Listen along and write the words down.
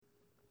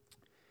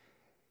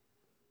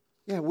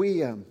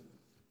We are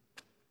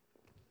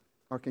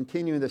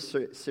continuing this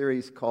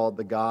series called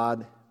The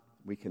God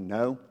We Can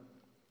Know.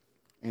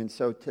 And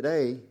so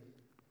today,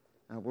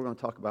 we're going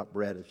to talk about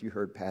bread, as you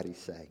heard Patty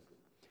say.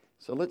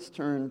 So let's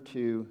turn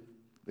to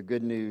the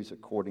good news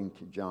according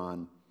to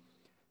John,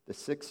 the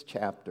 6th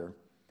chapter,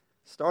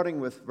 starting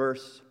with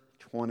verse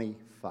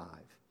 25.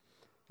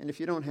 And if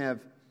you don't have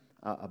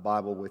a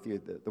Bible with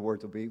you, the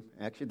words will be,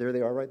 actually, there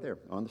they are right there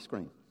on the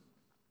screen.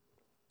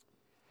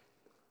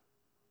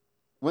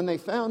 When they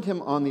found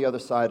him on the other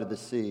side of the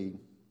sea,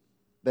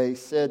 they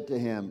said to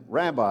him,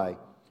 "Rabbi,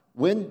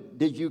 when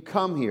did you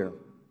come here?"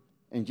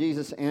 And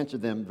Jesus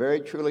answered them, "Very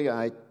truly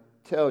I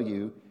tell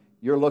you,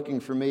 you're looking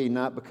for me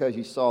not because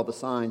you saw the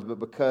signs, but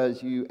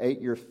because you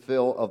ate your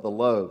fill of the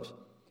loaves.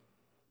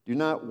 Do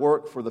not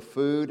work for the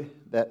food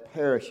that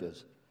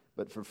perishes,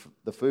 but for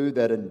the food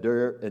that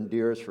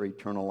endures for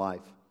eternal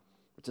life,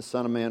 which the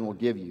Son of Man will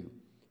give you.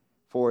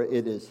 For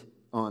it is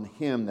on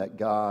him that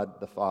God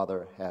the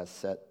Father has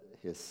set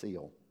his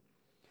seal."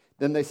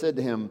 Then they said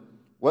to him,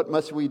 "What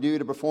must we do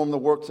to perform the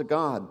works of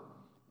God?"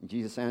 And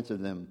Jesus answered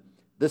them,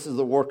 "This is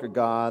the work of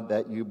God,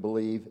 that you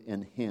believe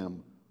in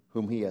him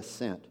whom he has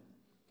sent."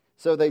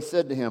 So they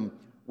said to him,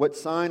 "What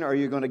sign are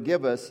you going to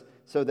give us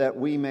so that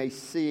we may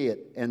see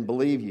it and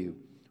believe you?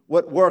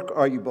 What work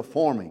are you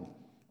performing?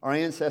 Our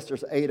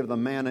ancestors ate of the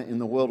manna in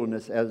the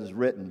wilderness, as is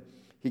written,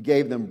 he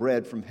gave them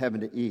bread from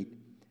heaven to eat."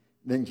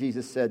 Then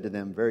Jesus said to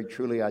them, "Very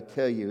truly I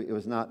tell you, it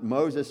was not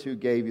Moses who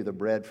gave you the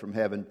bread from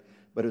heaven,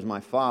 but it is my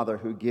Father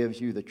who gives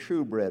you the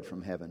true bread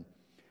from heaven.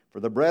 For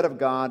the bread of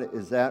God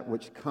is that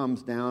which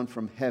comes down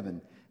from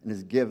heaven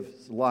and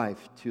gives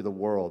life to the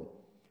world."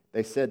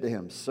 They said to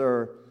him,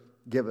 "Sir,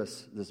 give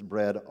us this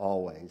bread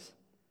always."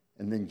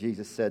 And then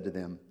Jesus said to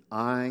them,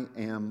 "I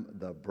am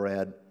the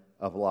bread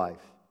of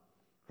life.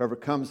 Whoever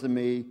comes to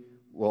me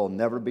will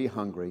never be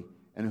hungry,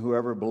 and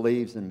whoever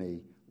believes in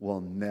me will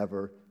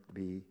never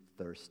be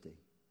thirsty."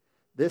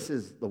 This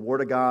is the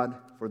word of God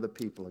for the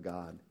people of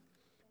God.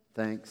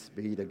 Thanks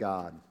be to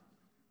God.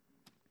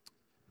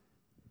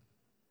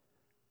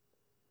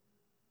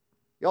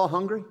 Y'all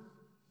hungry?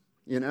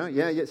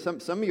 Some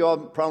of y'all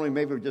probably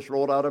maybe just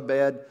rolled out of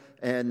bed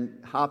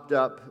and hopped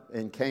up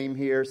and came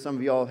here. Some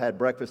of y'all had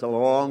breakfast a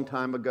long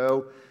time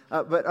ago.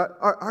 But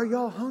are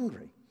y'all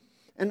hungry?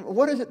 And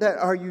what is it that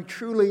are you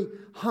truly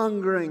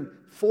hungering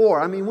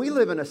for? I mean, we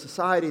live in a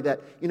society that,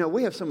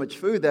 we have so much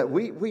food that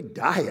we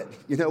diet.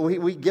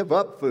 We give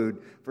up food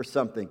for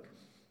something.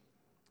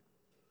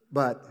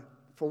 But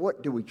for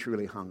what do we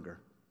truly hunger?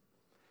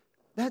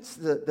 That's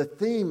the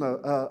theme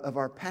of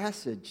our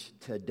passage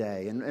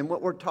today, and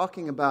what we're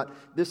talking about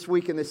this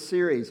week in this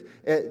series,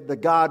 the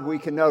God we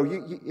can know.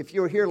 If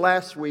you were here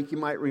last week, you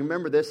might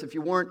remember this. If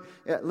you weren't,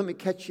 let me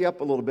catch you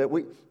up a little bit.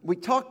 We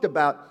talked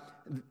about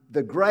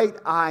the great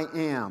I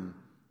am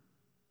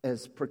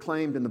as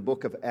proclaimed in the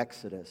book of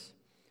Exodus.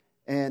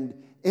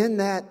 And in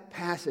that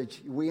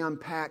passage, we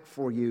unpack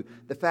for you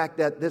the fact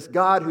that this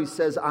God who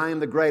says, "I am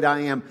the great I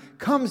am,"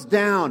 comes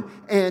down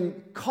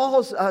and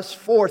calls us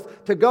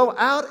forth to go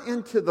out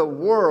into the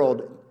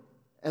world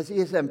as he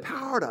has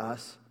empowered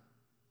us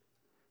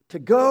to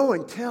go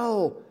and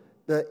tell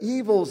the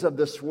evils of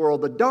this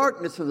world, the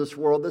darkness of this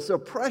world, this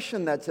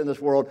oppression that's in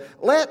this world,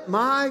 "Let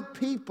my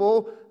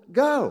people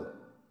go."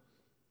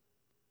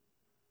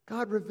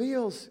 God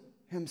reveals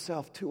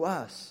himself to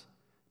us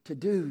to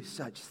do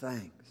such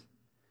things.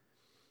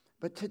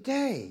 But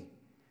today,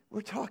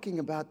 we're talking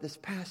about this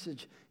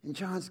passage in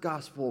John's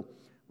Gospel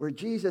where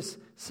Jesus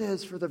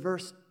says for the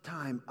first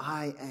time,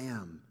 "I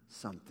am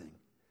something.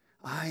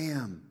 I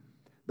am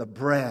the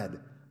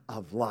bread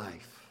of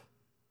life."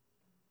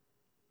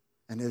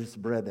 And it is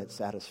bread that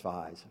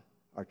satisfies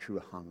our true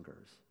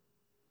hungers.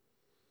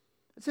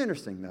 It's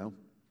interesting, though,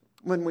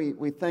 when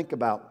we think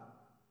about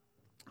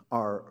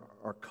our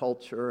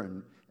culture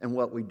and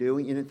what we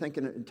do,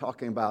 thinking and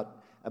talking about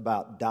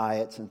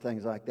diets and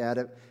things like that.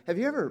 Have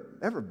you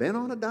ever been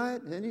on a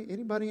diet?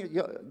 Anybody?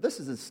 This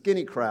is a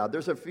skinny crowd.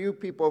 There's a few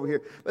people over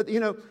here. But,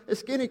 a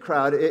skinny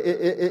crowd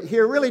it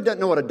here really doesn't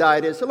know what a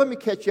diet is. So let me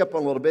catch you up a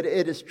little bit.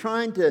 It is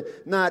trying to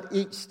not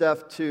eat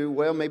stuff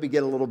to, maybe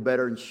get a little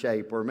better in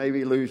shape or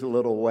maybe lose a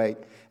little weight.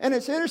 And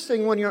it's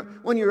interesting when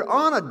you're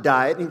on a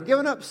diet and you've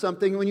given up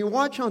something, when you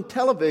watch on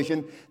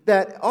television,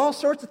 that all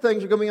sorts of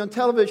things are going to be on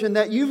television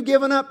that you've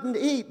given up to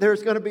eat.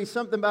 There's going to be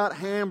something about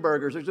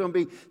hamburgers. There's going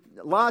to be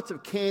lots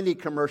of candy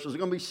commercials. There's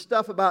going to be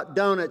stuff about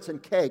donuts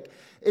and cake.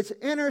 It's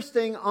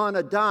interesting on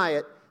a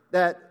diet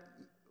that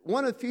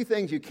one of the few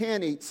things you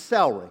can eat,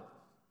 celery.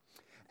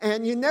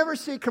 And you never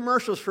see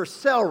commercials for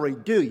celery,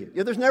 do you?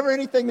 There's never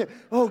anything that,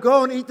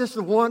 go and eat this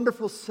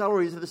wonderful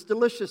celery, this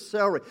delicious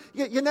celery.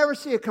 You never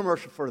see a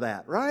commercial for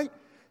that, right?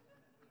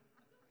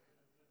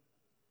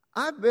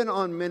 I've been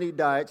on many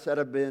diets that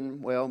have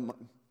been,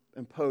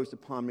 imposed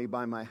upon me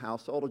by my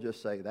household. I'll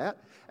just say that.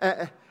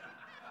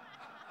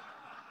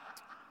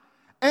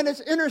 And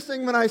it's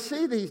interesting when I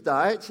see these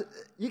diets,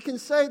 you can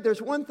say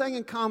there's one thing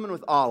in common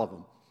with all of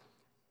them.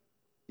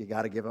 You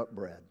got to give up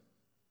bread.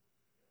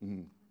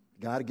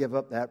 Got to give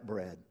up that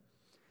bread.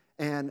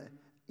 And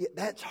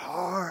that's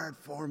hard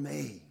for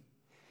me.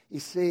 You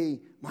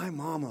see, my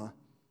mama,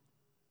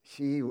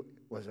 she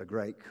was a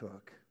great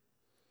cook.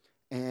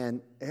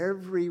 And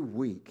every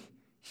week,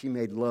 she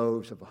made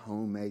loaves of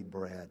homemade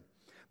bread.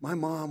 My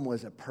mom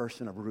was a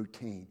person of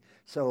routine.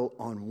 So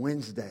on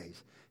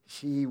Wednesdays,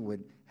 she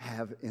would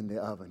have in the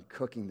oven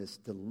cooking this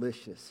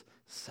delicious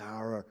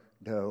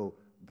sourdough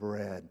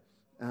bread.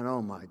 And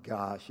oh my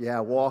gosh,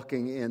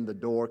 walking in the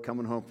door,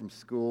 coming home from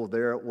school,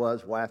 there it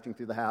was, wafting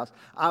through the house.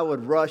 I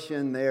would rush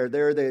in there.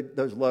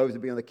 Those loaves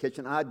would be in the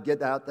kitchen. I'd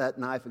get out that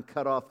knife and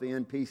cut off the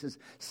end pieces,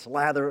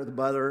 slather it with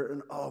butter,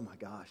 and oh my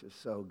gosh, it was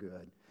so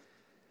good.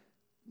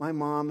 My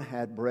mom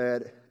had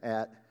bread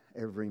at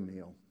every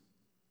meal.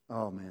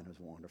 Oh man, it was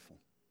wonderful.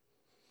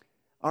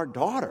 Our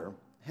daughter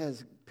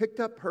has picked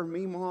up her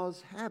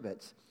Meemaw's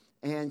habits,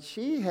 and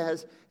she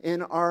has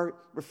in our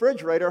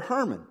refrigerator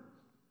Herman.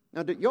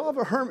 Now, do you have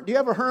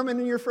a Herman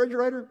in your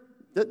refrigerator?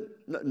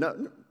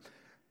 No.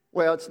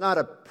 Well, it's not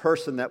a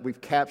person that we've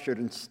captured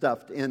and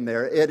stuffed in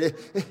there.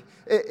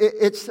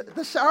 It's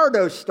the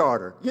sourdough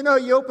starter. You know,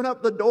 you open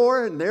up the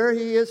door and there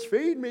he is,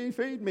 feed me,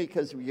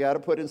 because we got to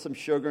put in some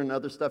sugar and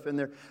other stuff in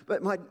there.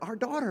 But our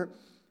daughter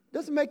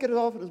doesn't make it as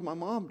often as my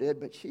mom did,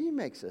 but she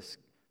makes us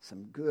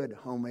some good,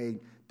 homemade,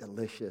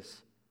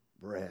 delicious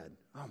bread.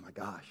 Oh, my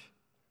gosh.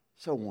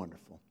 So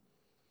wonderful.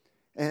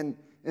 And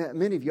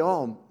many of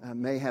y'all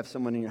may have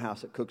someone in your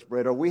house that cooks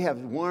bread, or we have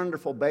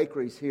wonderful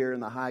bakeries here in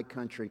the high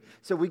country.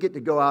 So we get to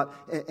go out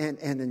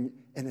and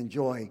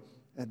enjoy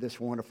this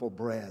wonderful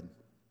bread.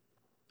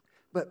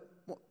 But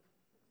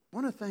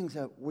one of the things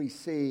that we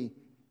see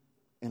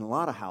in a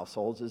lot of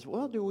households is,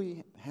 well, do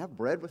we have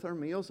bread with our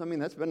meals? I mean,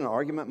 that's been an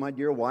argument my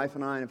dear wife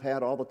and I have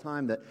had all the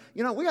time that,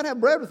 we got to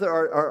have bread with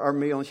our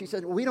meal. And she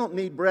said, we don't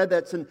need bread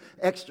that's an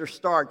extra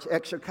starch,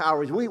 extra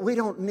calories. We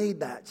don't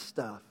need that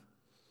stuff.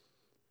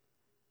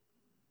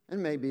 And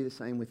it may be the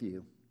same with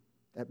you.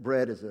 That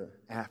bread is an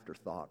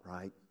afterthought,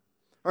 right?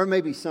 Or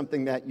maybe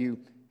something that you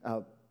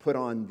put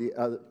on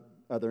the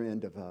other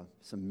end of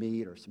some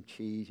meat or some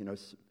cheese,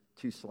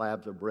 2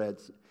 slabs of bread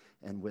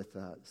and with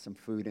some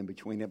food in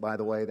between it. By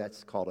the way,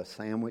 that's called a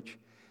sandwich.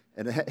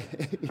 And,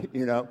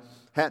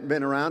 hadn't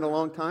been around a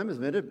long time. It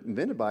was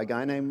invented by a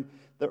guy named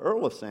the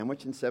Earl of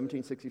Sandwich in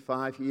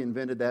 1765. He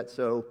invented that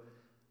so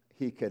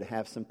he could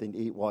have something to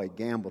eat while he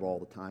gambled all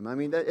the time. I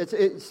mean,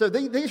 so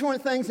these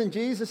weren't things in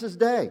Jesus'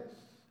 day.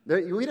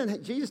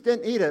 Jesus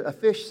didn't eat a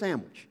fish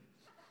sandwich.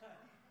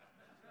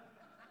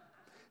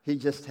 He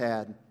just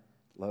had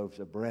loaves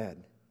of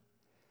bread.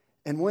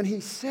 And when he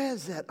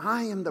says that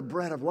I am the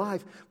bread of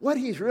life, what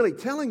he's really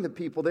telling the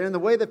people there, and the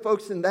way that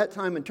folks in that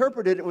time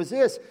interpreted it was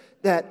this,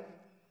 that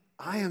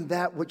I am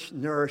that which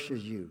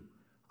nourishes you.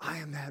 I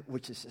am that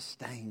which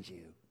sustains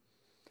you.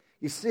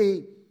 You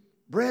see,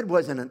 bread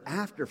wasn't an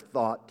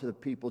afterthought to the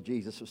people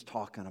Jesus was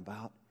talking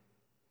about.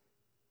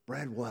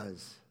 Bread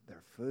was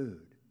their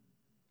food.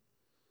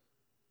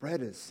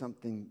 Bread is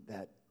something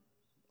that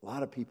a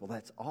lot of people,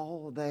 that's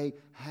all they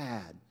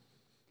had.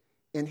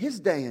 In his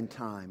day and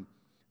time,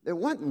 there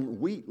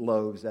wasn't wheat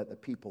loaves that the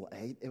people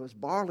ate. It was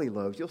barley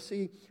loaves. You'll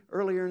see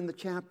earlier in the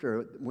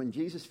chapter when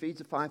Jesus feeds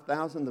the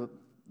 5,000, the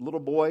little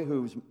boy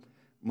whose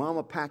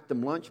mama packed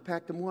him lunch,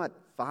 packed him what?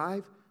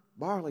 5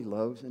 barley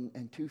loaves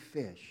and 2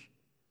 fish.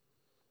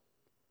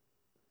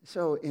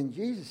 So in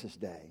Jesus'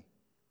 day,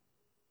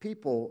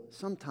 people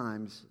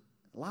sometimes,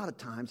 a lot of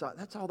times,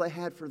 that's all they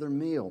had for their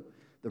meal.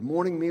 Their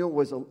morning meal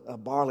was a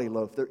barley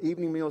loaf. Their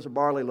evening meal was a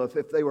barley loaf.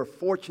 If they were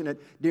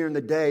fortunate during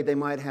the day, they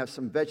might have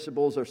some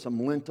vegetables or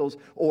some lentils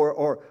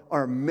or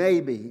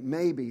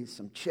maybe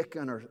some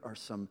chicken or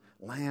some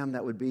lamb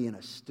that would be in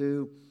a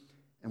stew.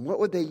 And what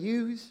would they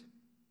use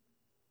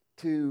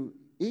to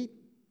eat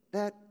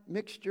that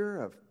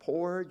mixture of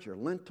porridge or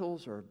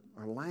lentils or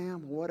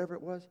lamb or whatever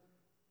it was?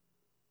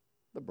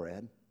 The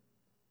bread.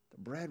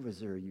 The bread was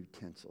their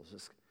utensils.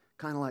 It's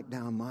kind of like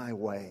down my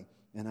way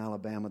in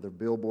Alabama, the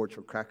billboards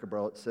for Cracker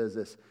Barrel, it says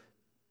this,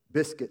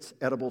 biscuits,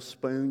 edible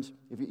spoons,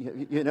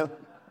 you know.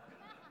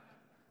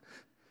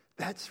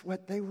 That's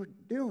what they were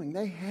doing.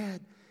 They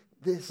had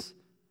this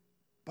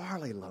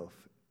barley loaf,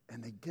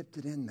 and they dipped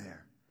it in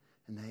there,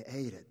 and they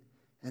ate it.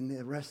 And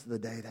the rest of the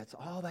day, that's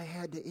all they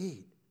had to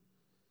eat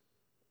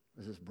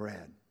was this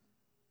bread.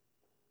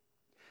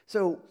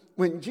 So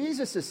when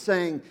Jesus is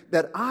saying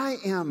that I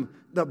am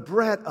the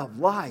bread of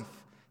life,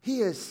 he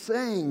is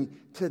saying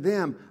to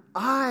them,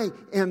 I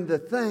am the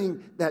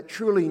thing that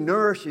truly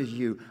nourishes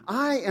you.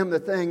 I am the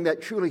thing that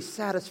truly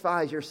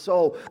satisfies your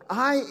soul.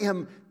 I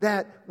am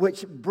that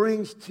which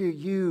brings to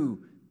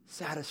you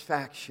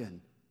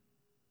satisfaction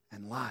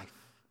and life.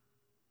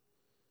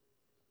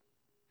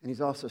 And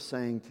he's also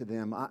saying to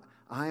them,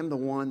 I am the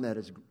one that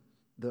is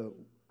the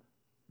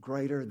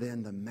greater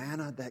than the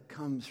manna that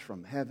comes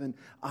from heaven.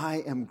 I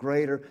am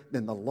greater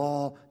than the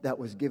law that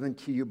was given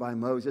to you by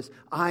Moses.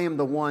 I am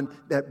the one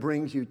that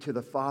brings you to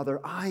the Father.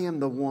 I am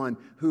the one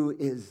who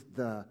is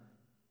the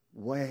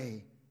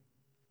way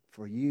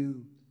for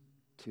you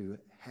to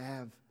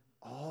have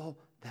all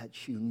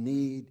that you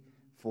need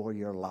for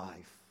your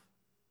life.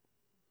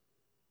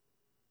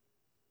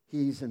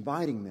 He's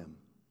inviting them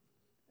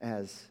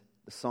as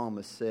the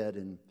psalmist said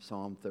in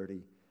Psalm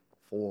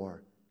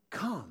 34,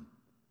 come,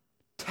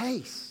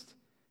 taste,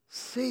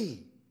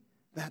 see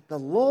that the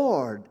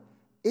Lord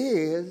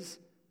is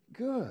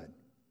good.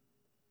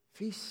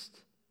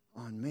 Feast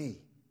on me,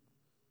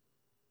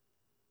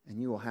 and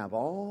you will have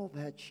all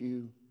that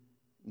you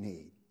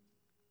need.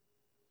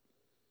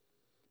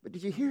 But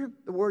did you hear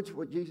the words of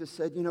what Jesus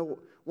said? You know,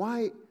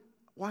 why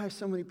are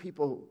so many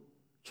people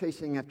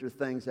chasing after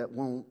things that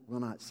will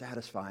not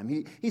satisfy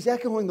him? He's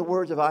echoing the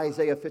words of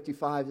Isaiah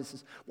 55. It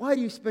says, why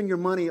do you spend your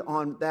money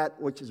on that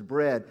which is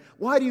bread?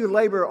 Why do you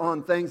labor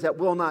on things that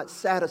will not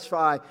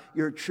satisfy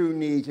your true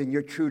needs and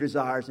your true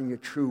desires and your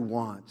true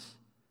wants?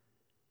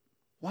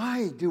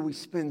 Why do we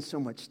spend so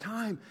much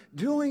time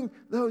doing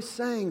those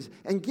things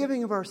and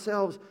giving of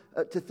ourselves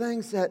to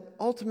things that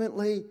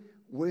ultimately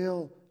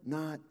will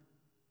not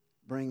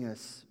bring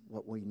us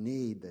what we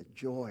need, the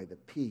joy, the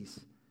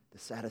peace, the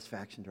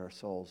satisfaction to our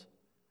souls?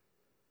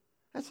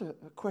 That's a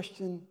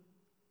question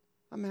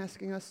I'm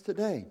asking us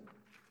today.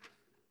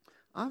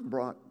 I've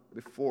brought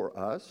before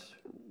us,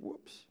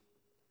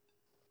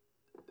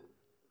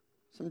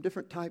 some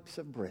different types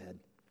of bread.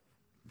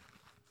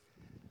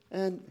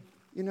 And,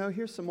 you know,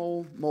 here's some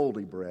old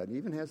moldy bread. It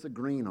even has the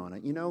green on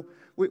it. You know,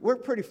 we're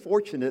pretty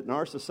fortunate in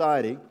our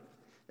society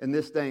in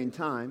this day and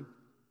time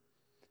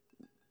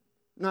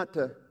not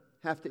to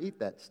have to eat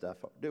that stuff,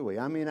 do we?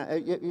 I mean,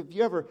 have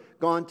you ever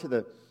gone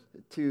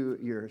to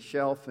your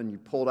shelf and you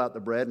pulled out the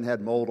bread and had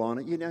mold on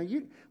it? You know,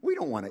 we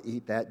don't want to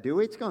eat that, do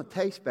we? It's going to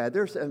taste bad.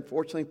 There's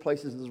unfortunately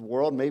places in this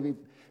world, maybe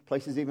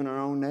places even in our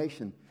own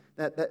nation,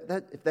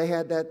 that if they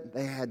had that,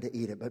 they had to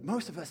eat it. But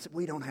most of us,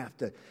 we don't have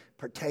to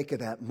partake of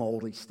that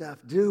moldy stuff,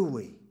 do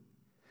we?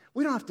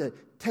 We don't have to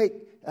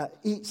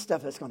eat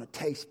stuff that's going to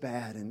taste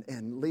bad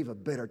and leave a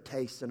bitter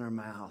taste in our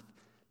mouth,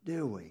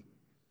 do we?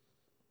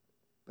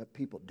 But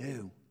people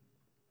do.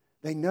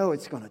 They know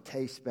it's going to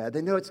taste bad.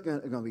 They know it's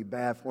going to be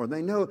bad for them.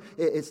 They know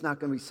it's not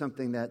going to be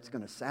something that's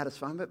going to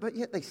satisfy them, but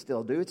yet they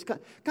still do. It's kind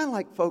of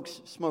like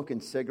folks smoking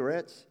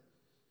cigarettes.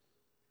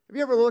 Have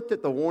you ever looked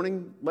at the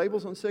warning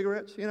labels on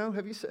cigarettes? You know,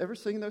 have you ever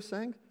seen those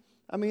things?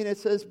 I mean, it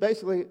says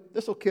basically,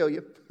 this will kill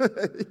you.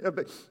 You know,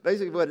 but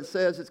basically what it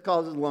says, it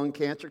causes lung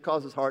cancer,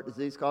 causes heart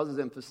disease, causes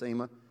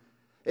emphysema.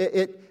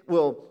 It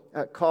will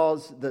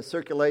cause the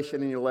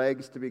circulation in your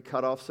legs to be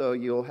cut off, so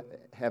you'll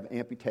have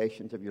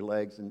amputations of your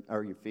legs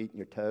or your feet and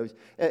your toes.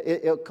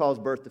 It'll cause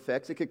birth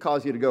defects. It could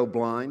cause you to go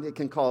blind. It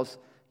can cause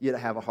you to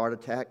have a heart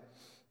attack.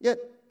 Yet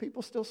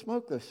people still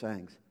smoke those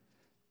things.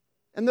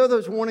 And though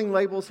those warning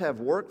labels have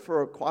worked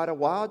for quite a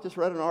while, I just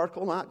read an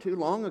article not too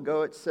long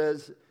ago. It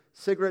says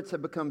cigarettes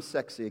have become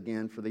sexy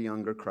again for the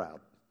younger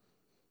crowd.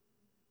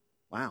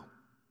 Wow.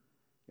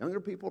 Younger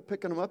people are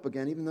picking them up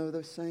again, even though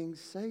those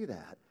things say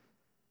that.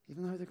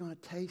 Even though they're going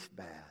to taste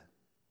bad.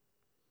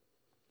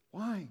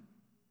 Why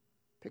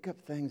pick up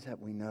things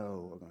that we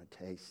know are going to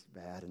taste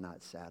bad and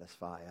not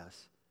satisfy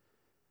us?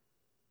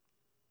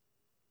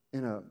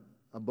 In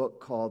a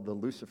book called The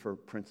Lucifer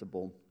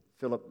Principle,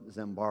 Philip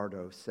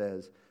Zimbardo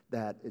says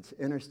that it's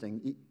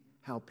interesting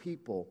how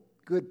people,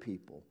 good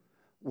people,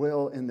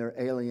 will in their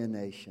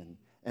alienation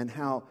and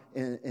how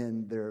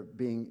in their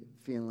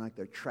feeling like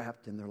they're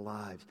trapped in their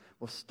lives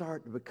will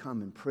start to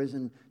become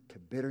imprisoned to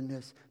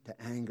bitterness, to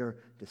anger,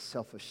 to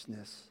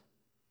selfishness.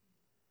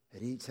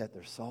 It eats at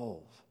their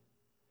souls.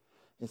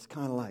 It's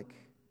kind of like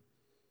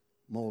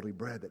moldy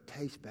bread that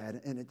tastes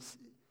bad. And it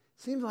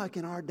seems like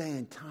in our day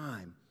and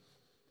time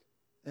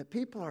that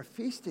people are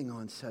feasting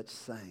on such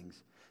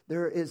things.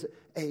 There is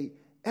an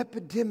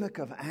epidemic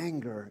of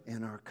anger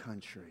in our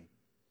country.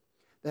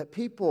 That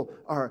people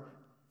are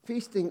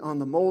feasting on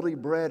the moldy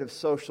bread of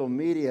social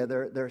media.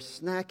 They're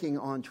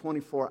snacking on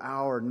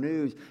 24-hour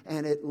news,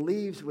 and it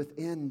leaves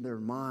within their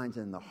minds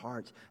and their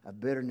hearts a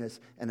bitterness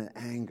and an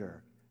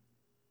anger.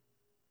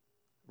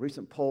 A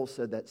recent poll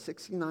said that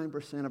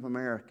 69% of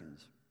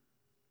Americans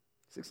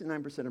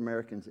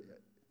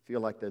feel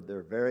like that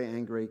they're very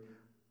angry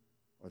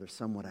or they're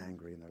somewhat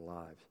angry in their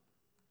lives.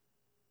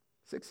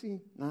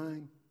 69%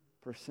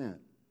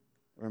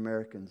 of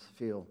Americans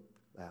feel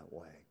that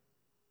way.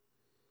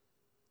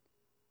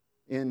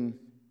 In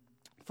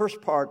the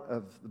first part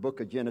of the book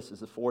of Genesis,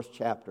 the 4th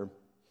chapter,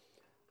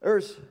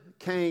 there's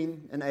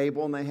Cain and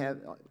Abel, and they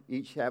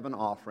each have an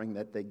offering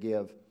that they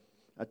give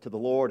to the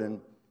Lord.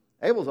 And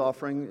Abel's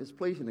offering is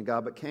pleasing to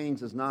God, but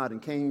Cain's is not.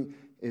 And Cain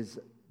is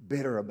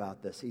bitter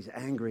about this. He's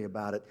angry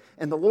about it.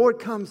 And the Lord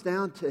comes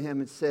down to him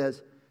and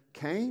says,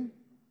 Cain,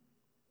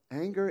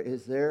 anger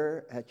is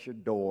there at your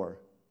door.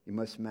 You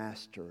must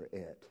master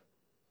it.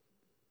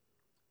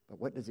 But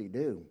what does he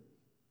do?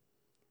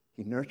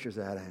 He nurtures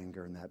that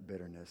anger and that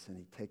bitterness, and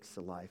he takes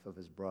the life of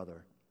his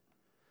brother.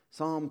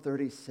 Psalm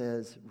 30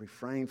 says,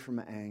 refrain from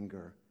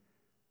anger,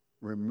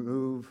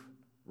 remove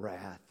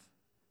wrath,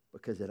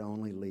 because it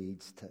only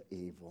leads to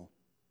evil.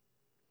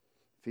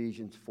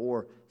 Ephesians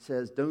 4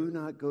 says, do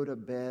not go to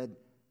bed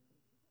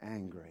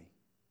angry.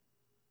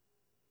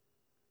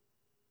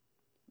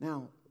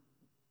 Now,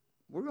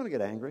 we're going to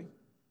get angry.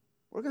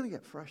 We're going to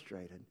get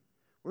frustrated.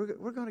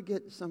 We're going to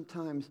get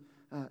sometimes,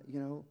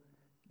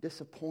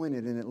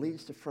 disappointed, and it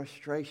leads to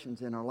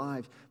frustrations in our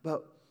lives.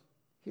 But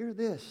hear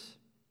this.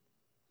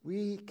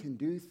 We can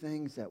do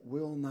things that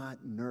will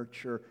not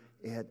nurture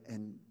it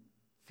and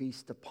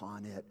feast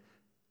upon it.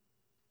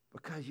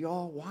 Because,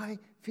 y'all, why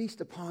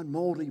feast upon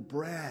moldy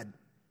bread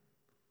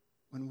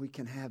when we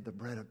can have the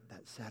bread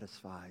that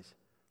satisfies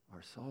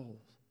our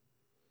souls?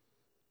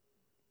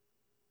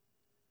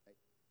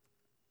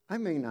 I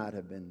may not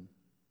have been,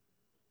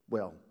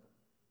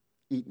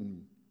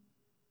 eating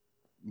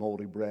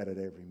moldy bread at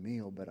every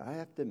meal, but I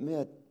have to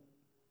admit,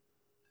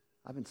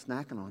 I've been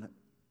snacking on it.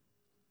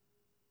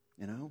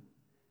 You know,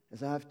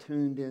 as I've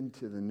tuned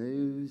into the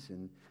news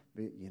and,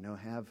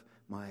 have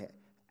my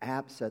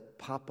apps that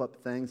pop up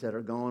things that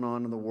are going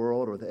on in the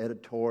world, or the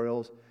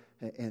editorials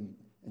and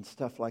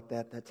stuff like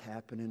that that's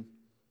happening,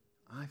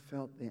 I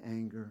felt the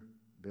anger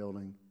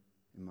building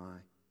in my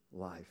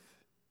life,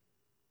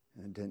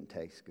 and it didn't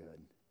taste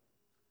good.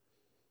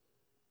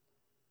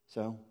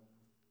 So,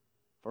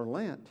 for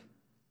Lent,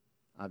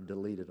 I've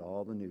deleted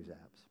all the news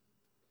apps.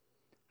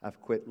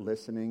 I've quit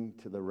listening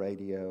to the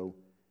radio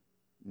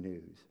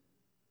news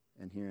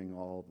and hearing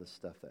all the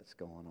stuff that's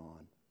going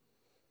on.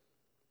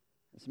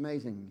 It's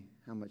amazing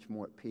how much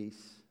more at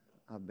peace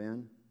I've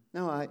been.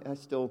 Now, I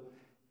still,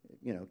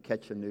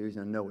 catch the news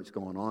and I know what's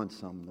going on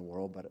some in the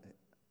world, but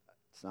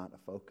it's not a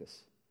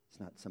focus.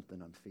 It's not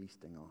something I'm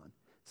feasting on.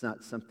 It's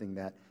not something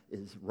that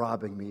is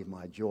robbing me of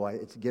my joy.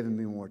 It's giving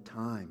me more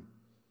time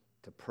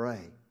to pray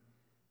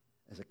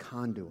as a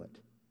conduit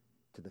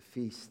to the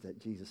feast that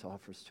Jesus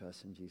offers to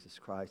us in Jesus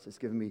Christ. It's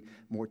given me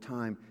more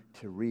time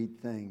to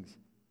read things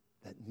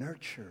that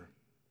nurture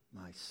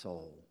my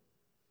soul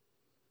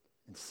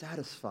and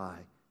satisfy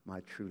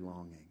my true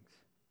longings.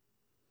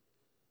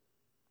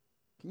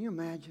 Can you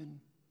imagine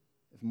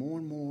if more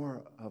and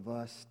more of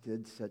us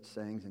did such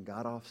things and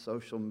got off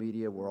social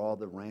media where all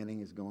the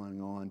ranting is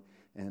going on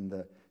and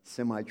the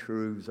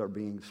semi-truths are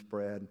being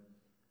spread,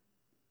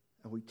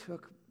 and we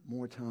took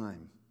more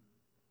time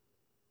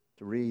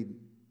to read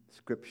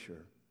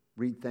Scripture,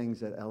 read things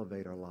that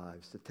elevate our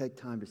lives, to take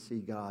time to see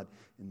God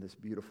in this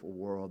beautiful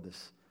world,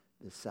 this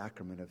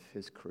sacrament of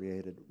His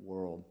created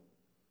world.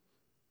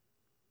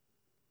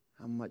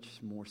 How much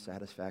more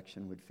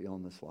satisfaction we'd feel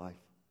in this life.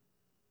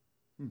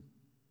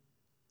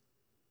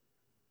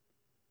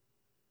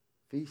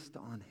 Feast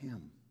on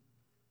Him.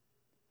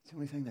 It's the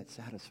only thing that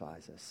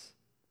satisfies us.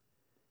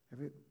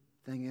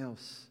 Everything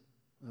else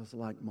is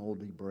like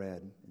moldy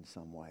bread in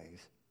some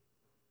ways.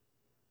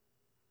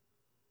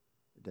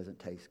 It doesn't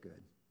taste good.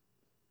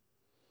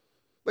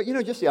 But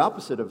just the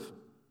opposite of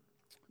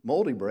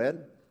moldy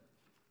bread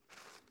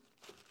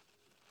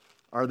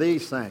are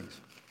these things.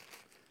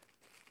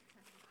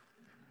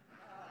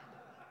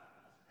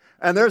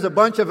 And there's a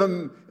bunch of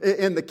them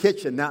in the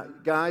kitchen. Now,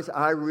 guys,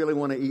 I really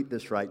want to eat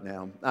this right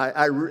now.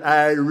 I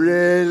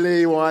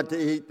really want to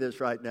eat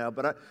this right now.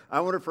 But I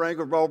want to Frank,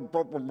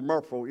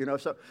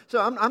 So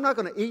I'm not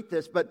going to eat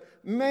this. But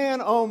man,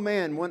 oh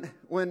man,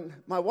 when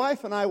my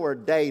wife and I were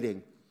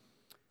dating,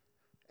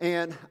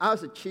 and I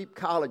was a cheap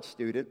college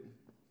student.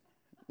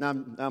 Now,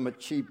 I'm a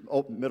cheap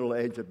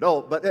middle-aged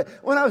adult. But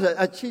when I was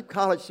a cheap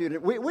college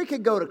student, we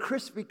could go to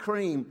Krispy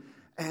Kreme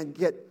and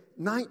get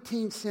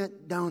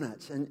 19-cent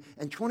donuts and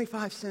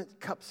 25-cent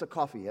cups of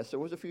coffee. Yes, it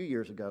was a few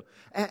years ago.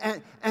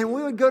 And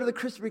we would go to the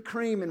Krispy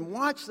Kreme and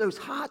watch those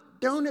hot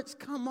donuts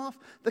come off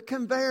the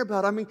conveyor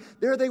belt. I mean,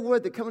 there they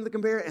would. They come in the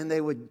conveyor and they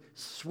would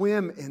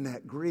swim in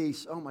that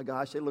grease. Oh my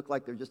gosh, they look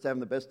like they're just having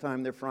the best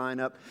time. They're frying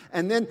up.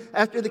 And then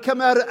after they come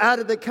out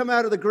of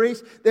the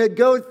grease, they'd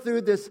go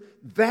through this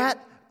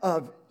vat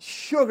of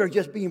sugar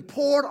just being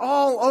poured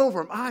all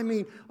over them. I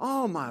mean,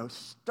 oh my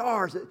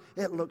stars,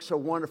 it looked so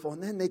wonderful.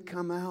 And then they'd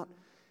come out.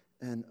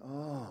 And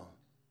oh,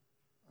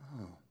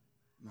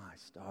 my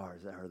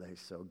stars, are they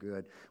so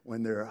good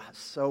when they're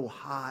so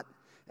hot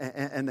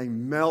and they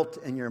melt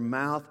in your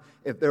mouth.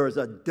 If there was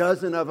a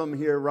dozen of them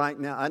here right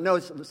now, I know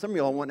some of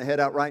y'all want to head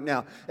out right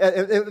now.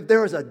 If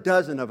there was a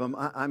dozen of them,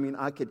 I mean,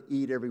 I could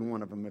eat every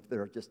one of them if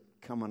they're just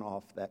coming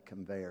off that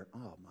conveyor.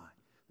 Oh my,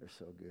 they're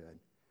so good.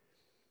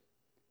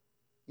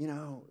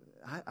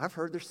 I've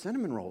heard there's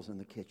cinnamon rolls in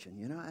the kitchen.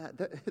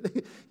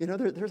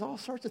 There's all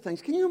sorts of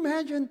things. Can you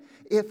imagine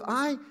if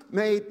I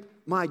made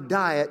my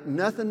diet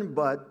nothing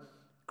but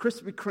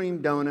Krispy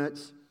Kreme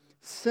donuts,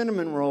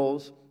 cinnamon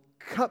rolls,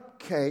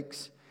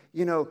 cupcakes,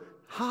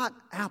 hot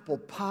apple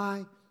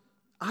pie,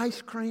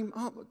 ice cream?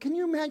 Oh, can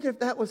you imagine if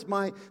that was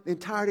the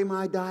entirety of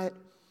my diet?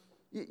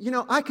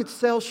 I could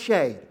sell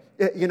shade.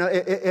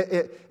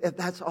 If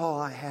that's all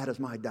I had as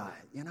my diet.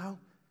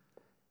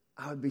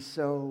 I would be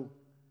so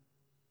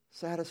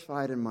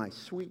satisfied in my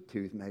sweet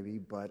tooth maybe,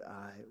 but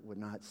I would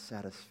not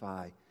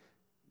satisfy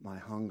my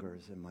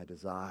hungers and my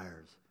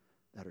desires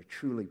that are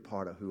truly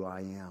part of who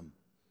I am.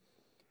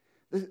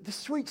 The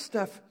sweet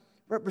stuff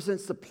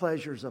represents the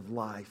pleasures of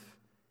life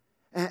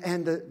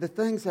and the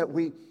things that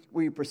we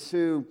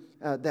pursue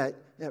that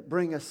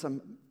bring us some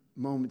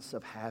moments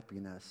of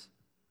happiness.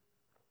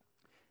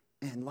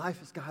 And life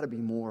has got to be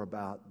more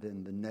about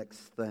than the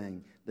next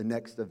thing, the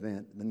next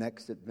event, the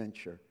next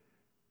adventure,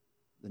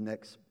 the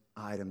next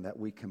item that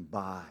we can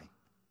buy.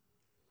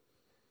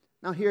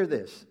 Now hear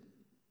this.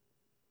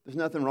 There's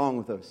nothing wrong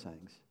with those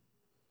things.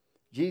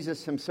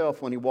 Jesus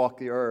himself, when he walked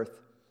the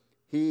earth,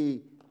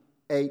 he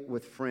ate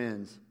with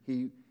friends.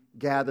 He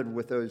gathered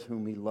with those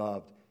whom he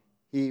loved.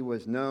 He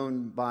was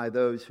known by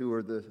those who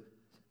were the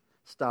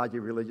stodgy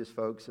religious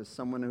folks as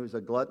someone who's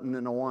a glutton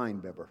and a wine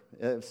bibber,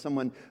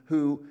 someone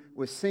who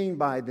was seen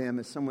by them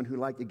as someone who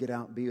liked to get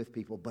out and be with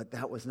people, but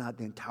that was not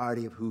the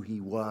entirety of who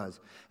he was.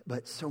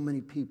 But so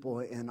many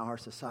people in our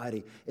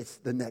society, it's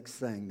the next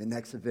thing, the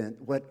next event.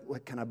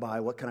 What can I buy?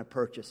 What can I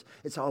purchase?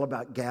 It's all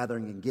about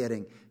gathering and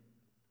getting.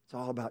 It's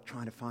all about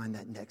trying to find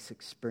that next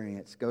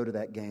experience. Go to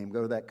that game,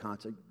 go to that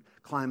concert,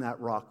 climb that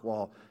rock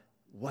wall,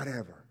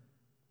 whatever.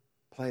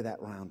 Play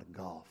that round of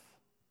golf.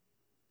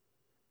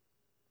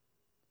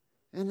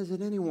 And is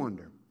it any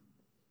wonder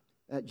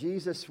that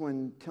Jesus,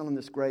 when telling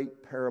this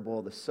great parable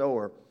of the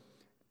sower,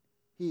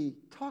 he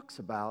talks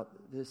about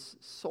this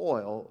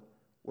soil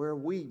where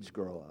weeds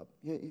grow up.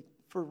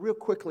 For real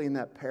quickly in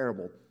that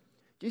parable,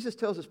 Jesus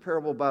tells this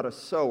parable about a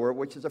sower,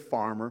 which is a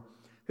farmer,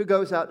 who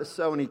goes out to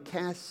sow, and he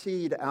casts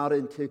seed out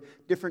into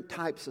different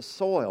types of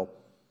soil.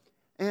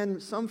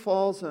 And some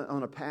falls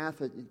on a path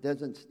that it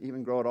doesn't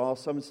even grow at all.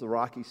 Some it's the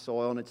rocky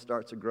soil and it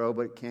starts to grow,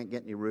 but it can't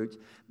get any roots.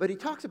 But he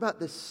talks about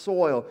this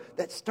soil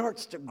that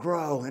starts to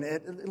grow, and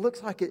it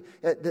looks like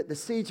the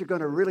seeds are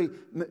going to really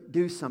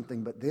do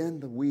something. But then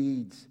the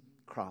weeds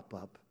crop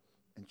up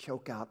and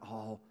choke out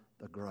all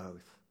the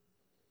growth.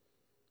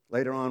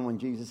 Later on, when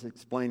Jesus is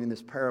explaining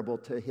this parable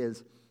to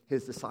his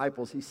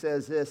disciples, he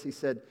says this. He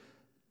said,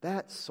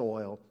 that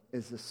soil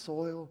is the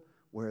soil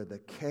where the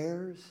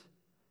cares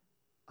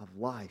of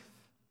life,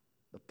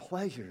 the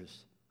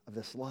pleasures of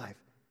this life,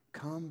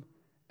 come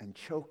and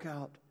choke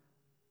out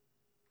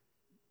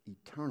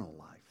eternal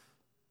life.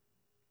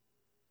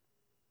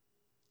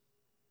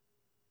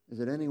 Is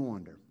it any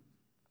wonder,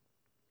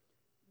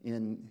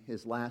 in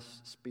his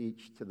last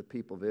speech to the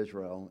people of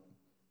Israel,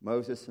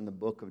 Moses, in the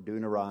book of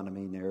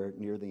Deuteronomy, near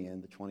the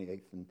end, the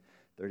 28th and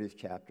 30th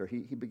chapter,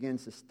 he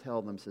begins to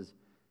tell them, says,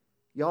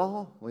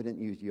 y'all, we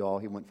didn't use y'all,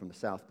 he went from the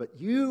south, but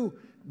you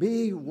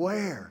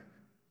beware.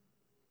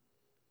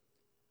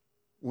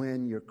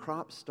 When your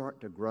crops start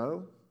to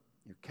grow,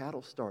 your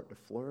cattle start to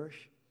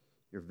flourish,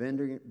 your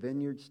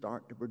vineyards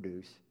start to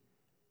produce,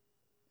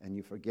 and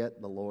you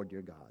forget the Lord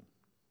your God.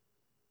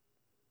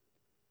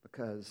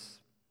 Because,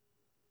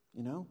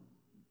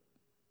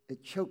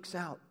 it chokes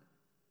out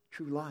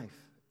true life.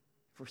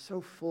 If we're so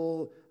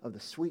full of the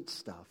sweet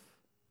stuff,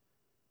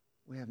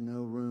 we have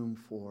no room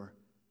for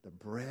the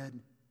bread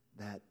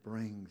that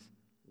brings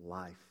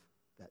life,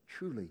 that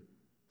truly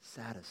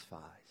satisfies.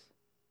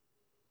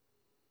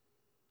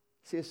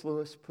 C.S.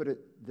 Lewis put it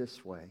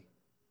this way.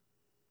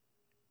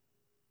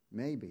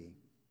 Maybe,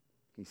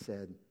 he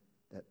said,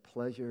 that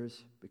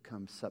pleasures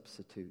become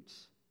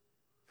substitutes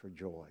for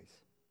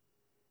joys.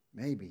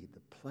 Maybe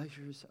the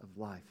pleasures of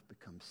life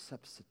become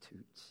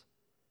substitutes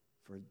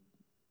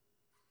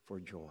for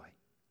joy.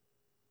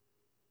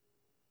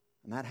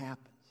 And that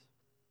happens.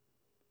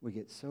 We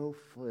get so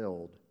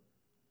filled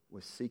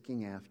with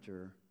seeking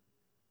after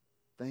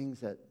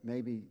things that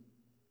maybe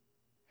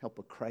help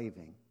a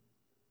craving,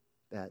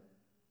 that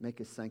make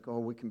us think, oh,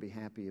 we can be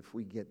happy if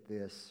we get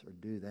this or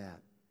do that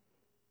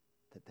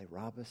they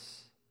rob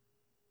us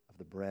of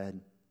the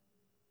bread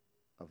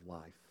of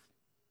life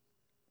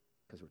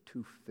because we're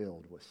too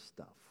filled with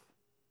stuff.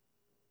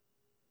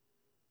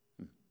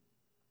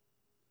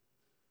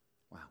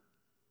 Wow.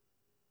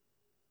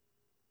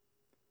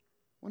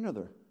 One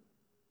other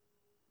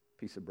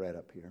piece of bread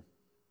up here.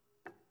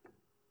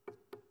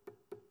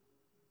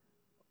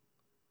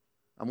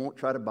 I won't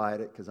try to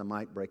bite it because I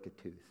might break a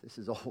tooth. This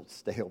is old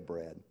stale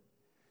bread.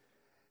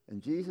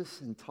 And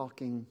Jesus, in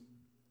talking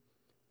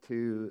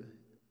to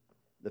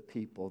the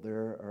people, there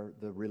are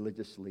the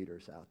religious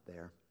leaders out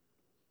there.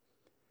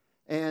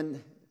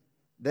 And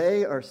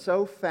they are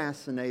so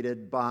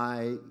fascinated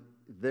by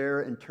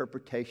their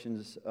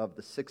interpretations of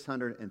the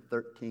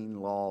 613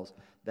 laws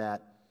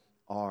that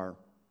are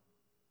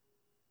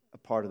a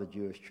part of the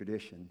Jewish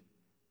tradition,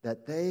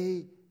 that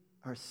they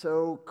are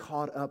so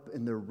caught up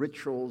in the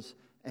rituals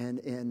and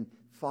in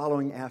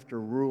following after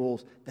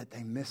rules that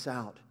they miss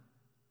out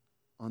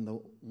on the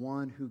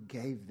one who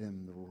gave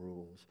them the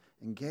rules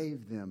and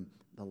gave them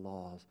the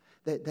laws.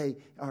 That they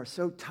are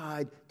so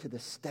tied to the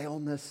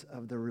staleness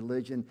of the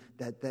religion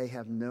that they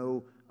have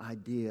no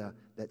idea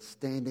that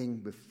standing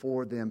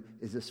before them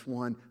is this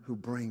one who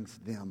brings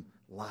them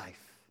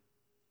life.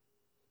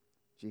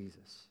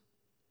 Jesus.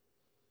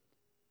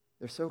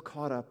 They're so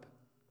caught up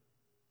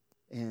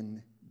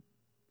in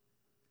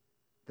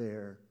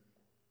their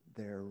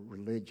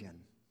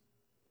religion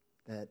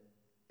that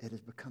it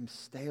has become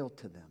stale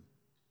to them.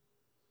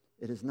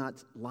 It is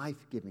not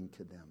life-giving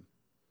to them.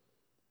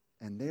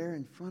 And there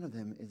in front of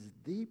them is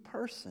the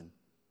person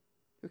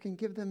who can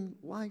give them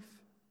life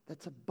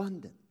that's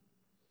abundant.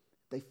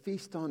 They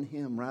feast on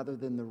him rather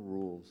than the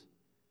rules,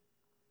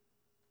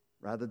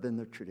 rather than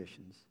their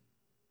traditions.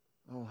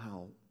 Oh,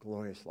 how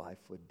glorious life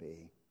would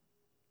be.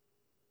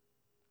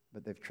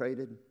 But they've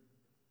traded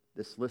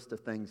this list of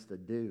things to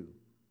do.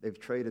 They've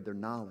traded their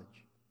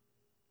knowledge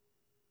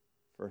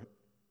for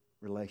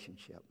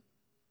relationship.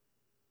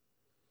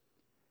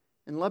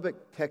 In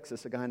Lubbock,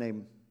 Texas, a guy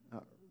named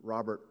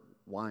Robert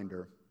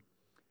Winder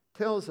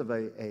tells of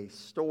a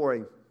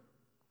story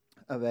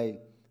of a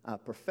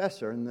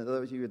professor, and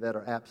those of you that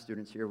are app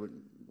students here would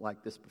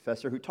like this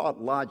professor, who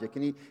taught logic,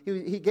 and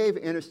he gave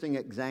interesting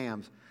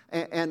exams.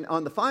 And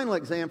on the final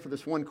exam for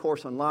this one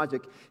course on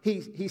logic,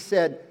 he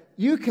said,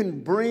 you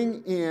can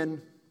bring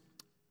in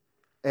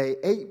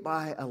a 8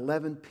 by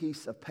 11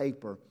 piece of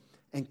paper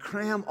and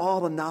cram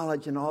all the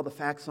knowledge and all the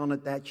facts on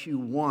it that you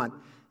want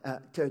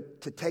to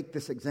take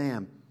this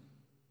exam.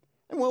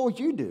 And what would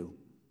you do?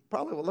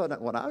 Probably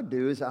what I would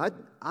do is I'd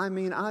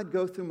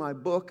go through my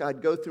book,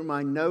 I'd go through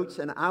my notes,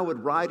 and I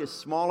would write as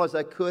small as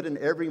I could in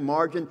every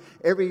margin,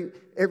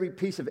 every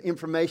piece of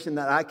information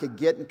that I could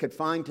get and could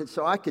find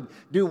so I could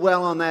do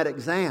well on that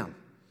exam.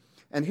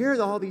 And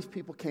here all these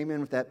people came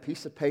in with that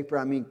piece of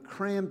paper,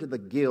 crammed to the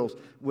gills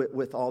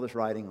with all this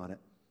writing on it.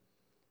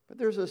 But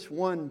there's this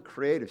one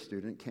creative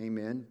student came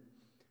in,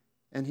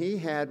 and he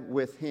had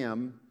with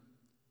him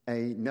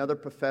another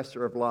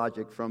professor of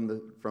logic from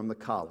the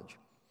college.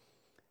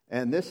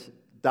 And this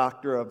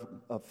doctor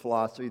of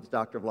philosophy, this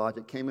doctor of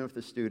logic, came in with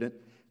the student,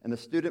 and the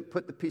student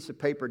put the piece of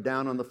paper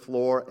down on the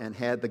floor and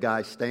had the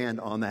guy stand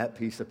on that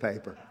piece of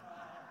paper.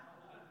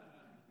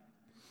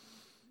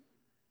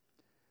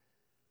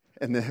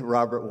 And then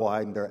Robert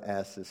Winder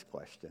asks this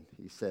question.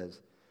 He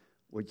says,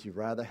 would you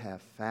rather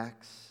have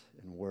facts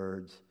and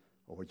words,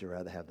 or would you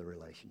rather have the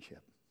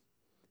relationship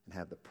and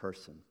have the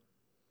person?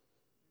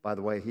 By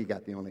the way, he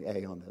got the only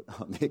A on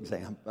the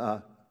exam.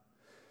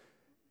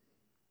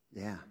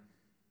 Yeah.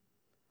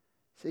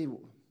 See,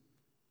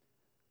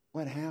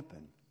 what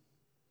happened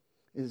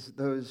is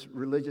those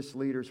religious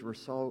leaders were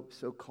so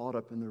caught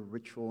up in the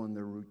ritual and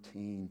the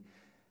routine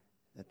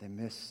that they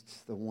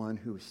missed the one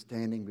who was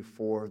standing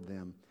before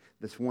them.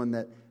 This one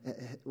that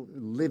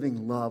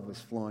living love was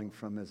flowing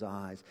from his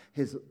eyes.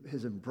 His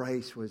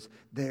embrace was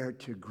there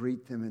to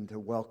greet them and to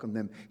welcome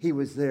them. He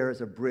was there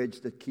as a bridge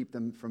to keep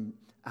them from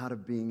out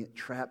of being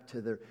trapped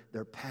to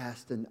their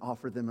past and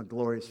offer them a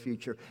glorious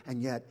future.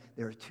 And yet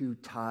they're too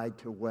tied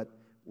to what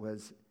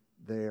was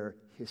their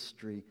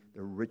history,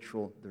 their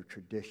ritual, their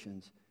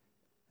traditions,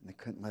 and they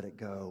couldn't let it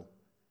go.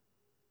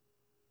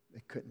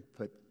 They couldn't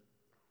put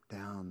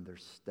down their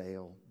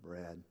stale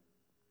bread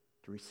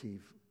to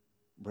receive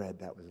bread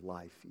that was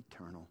life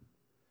eternal.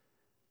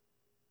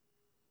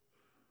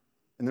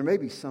 And there may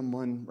be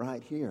someone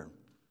right here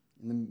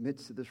in the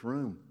midst of this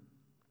room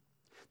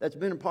that's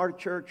been a part of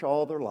church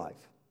all their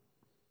life,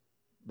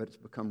 but it's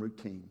become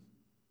routine.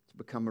 It's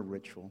become a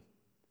ritual.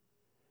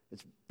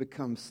 It's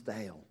become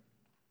stale.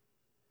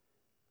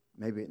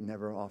 Maybe it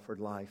never offered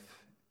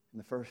life in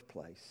the first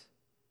place.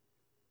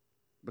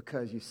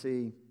 Because you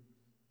see,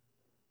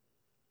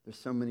 there's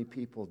so many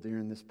people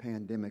during this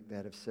pandemic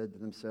that have said to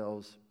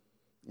themselves,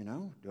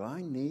 do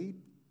I need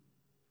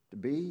to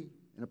be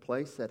in a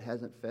place that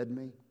hasn't fed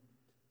me?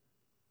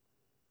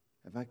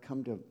 Have I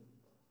come to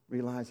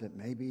realize that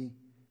maybe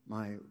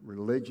my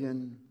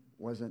religion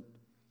wasn't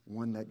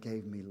one that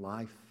gave me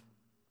life?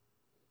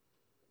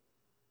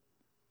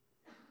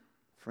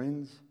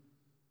 Friends,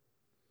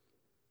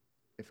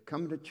 if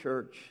coming to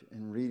church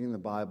and reading the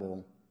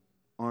Bible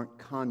aren't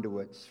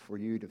conduits for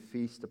you to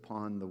feast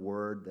upon the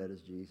Word that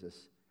is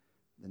Jesus,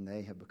 then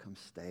they have become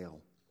stale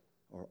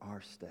or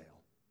are stale.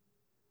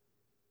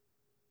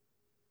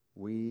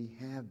 We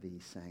have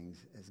these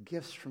things as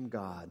gifts from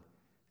God,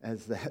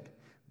 as that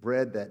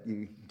bread that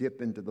you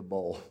dip into the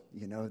bowl.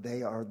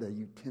 They are the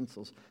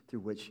utensils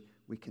through which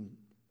we can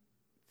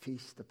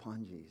feast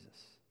upon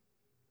Jesus.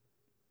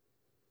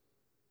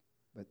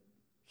 But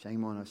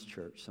shame on us,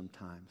 church,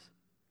 sometimes,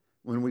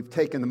 when we've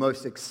taken the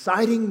most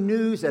exciting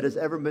news that has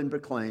ever been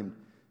proclaimed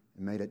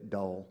and made it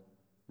dull,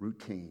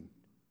 routine,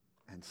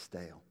 and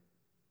stale.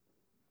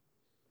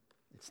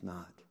 It's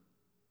not.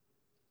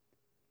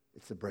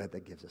 It's the bread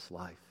that gives us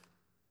life.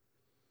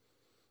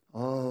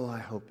 Oh, I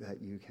hope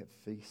that you have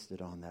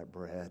feasted on that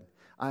bread.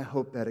 I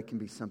hope that it can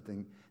be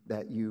something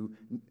that you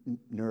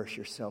nourish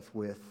yourself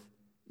with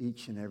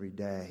each and every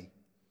day.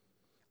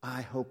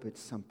 I hope it's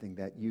something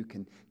that you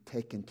can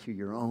take into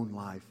your own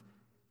life,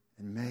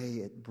 and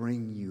may it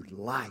bring you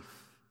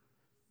life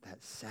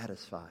that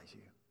satisfies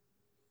you.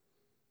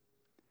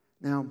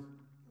 Now,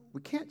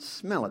 we can't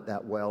smell it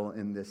that well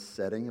in this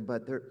setting,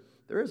 but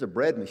there is a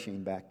bread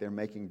machine back there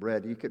making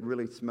bread. You could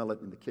really smell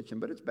it in the kitchen,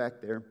 but it's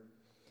back there.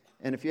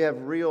 And if you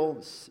have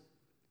real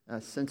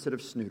sensitive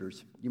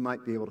snooters, you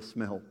might be able to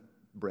smell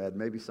bread.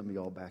 Maybe some of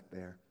y'all back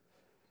there.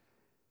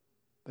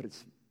 But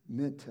it's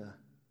meant to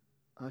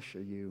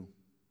usher you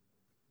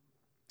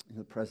in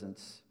the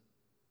presence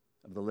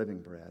of the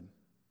living bread.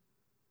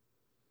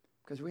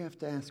 Because we have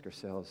to ask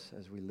ourselves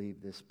as we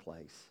leave this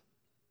place,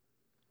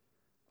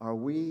 are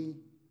we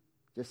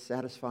just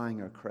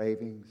satisfying our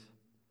cravings,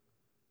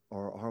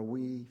 or are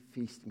we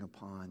feasting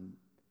upon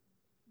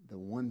the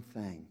one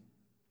thing,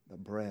 the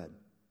bread,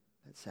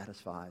 that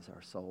satisfies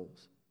our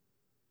souls?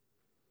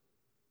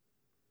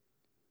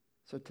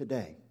 So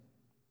today,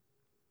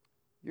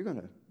 you're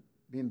going to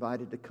be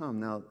invited to come.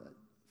 Now,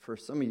 for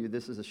some of you,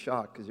 this is a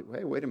shock because,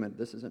 hey, wait a minute,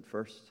 this isn't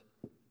first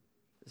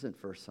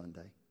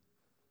Sunday.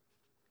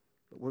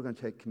 But we're going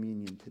to take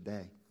communion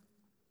today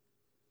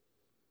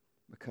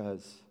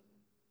because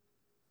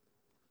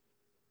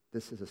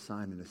this is a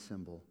sign and a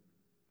symbol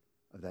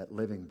of that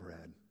living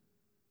bread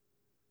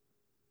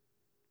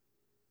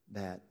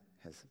that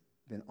has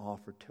been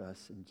offered to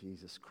us in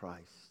Jesus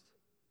Christ.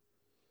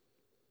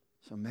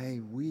 So may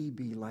we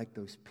be like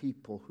those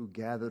people who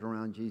gathered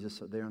around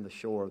Jesus there on the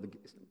shore of the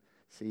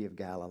Sea of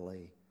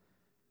Galilee.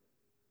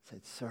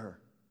 Said, "Sir,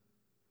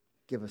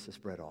 give us this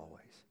bread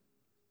always."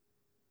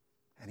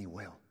 And he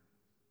will.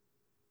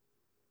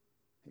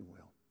 He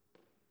will.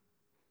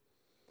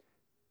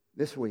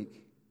 This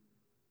week,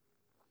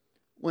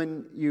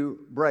 when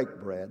you break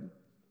bread,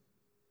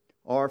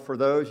 or for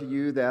those of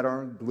you that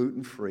are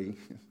gluten-free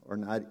or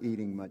not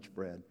eating much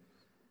bread,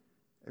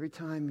 every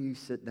time you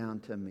sit down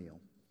to a meal,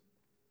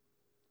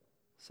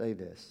 say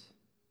this: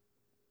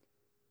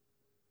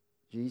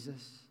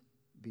 Jesus,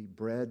 be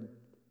bread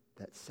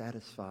that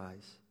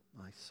satisfies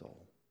my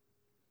soul.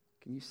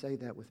 Can you say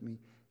that with me?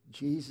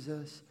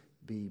 Jesus,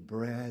 be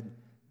bread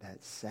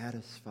that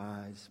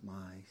satisfies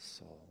my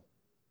soul.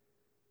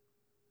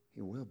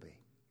 He will be,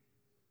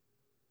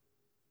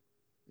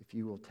 if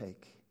you will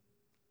take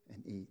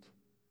and eat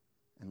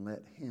and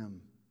let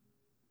him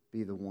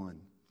be the one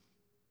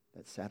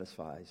that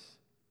satisfies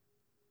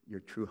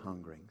your true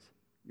hungerings,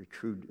 your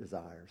true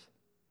desires,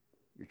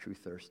 your true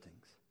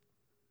thirstings.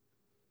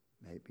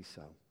 May it be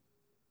so.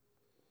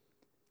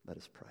 Let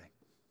us pray.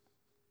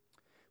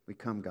 We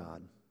come,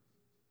 God,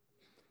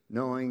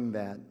 knowing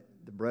that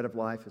the bread of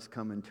life has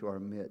come into our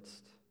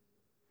midst.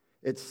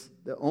 It's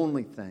the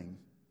only thing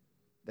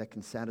that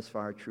can satisfy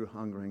our true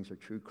hungerings or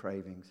true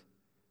cravings.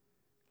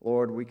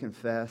 Lord, we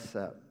confess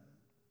that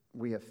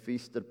we have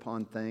feasted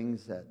upon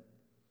things that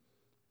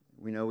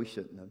we know we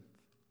shouldn't have.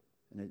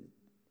 And it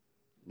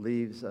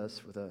leaves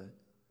us with a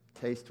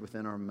taste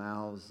within our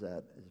mouths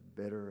that is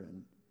bitter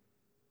and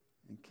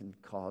can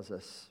cause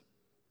us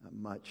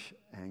much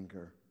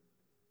anger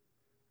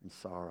and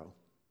sorrow.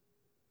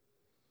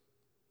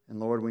 And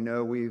Lord, we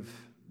know we've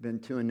been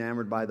too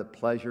enamored by the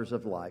pleasures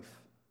of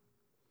life.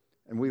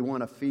 And we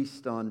want to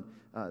feast on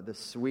the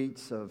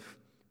sweets of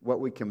what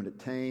we can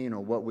attain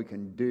or what we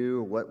can do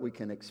or what we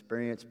can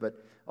experience. But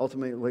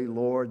ultimately,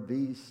 Lord,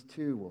 these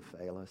too will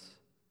fail us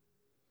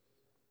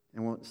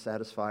and won't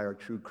satisfy our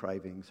true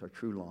cravings, our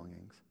true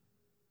longings.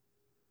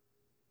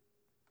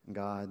 And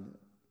God,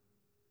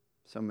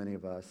 so many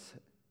of us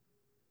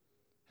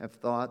have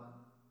thought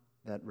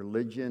that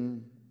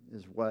religion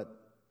is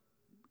what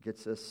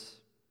gets us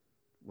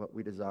what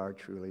we desire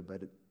truly,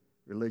 but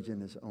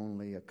religion is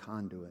only a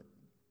conduit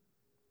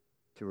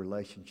to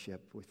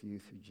relationship with you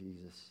through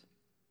Jesus.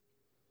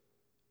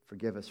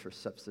 Forgive us for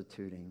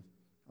substituting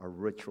our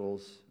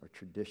rituals, our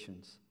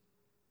traditions,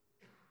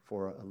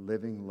 for a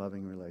living,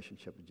 loving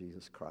relationship with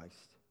Jesus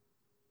Christ.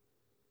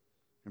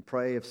 And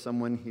pray if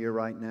someone here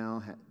right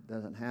now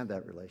doesn't have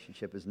that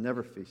relationship, has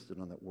never feasted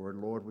on that word,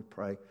 Lord, we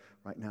pray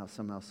right now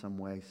somehow, some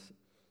way,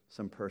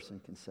 some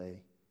person can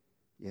say,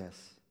 yes,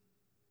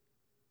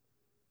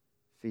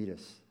 feed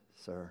us,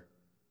 sir.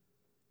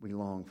 We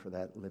long for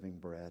that living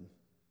bread.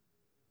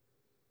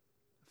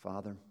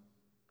 Father,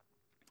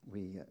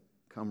 we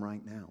come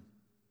right now,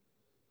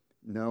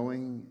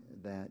 knowing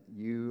that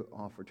you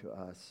offer to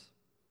us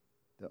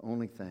the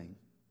only thing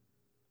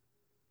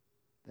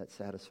that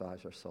satisfies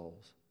our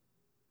souls.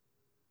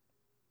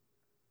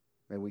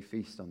 May we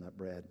feast on that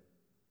bread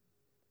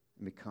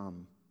and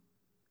become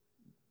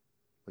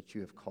what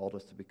you have called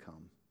us to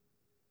become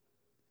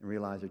and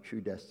realize our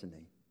true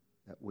destiny,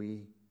 that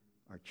we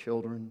are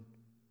children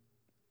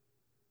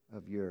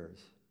of yours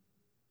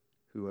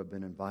who have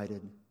been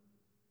invited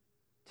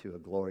to a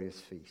glorious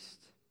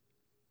feast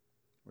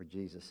where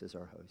Jesus is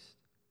our host.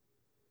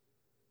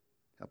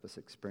 Help us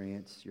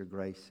experience your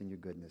grace and your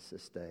goodness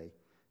this day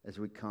as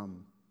we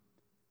come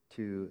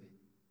to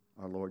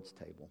our Lord's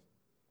table,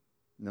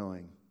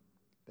 knowing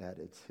that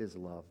it's his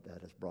love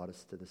that has brought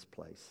us to this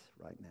place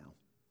right now.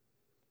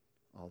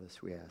 All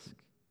this we ask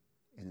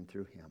in and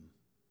through him.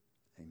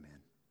 Amen.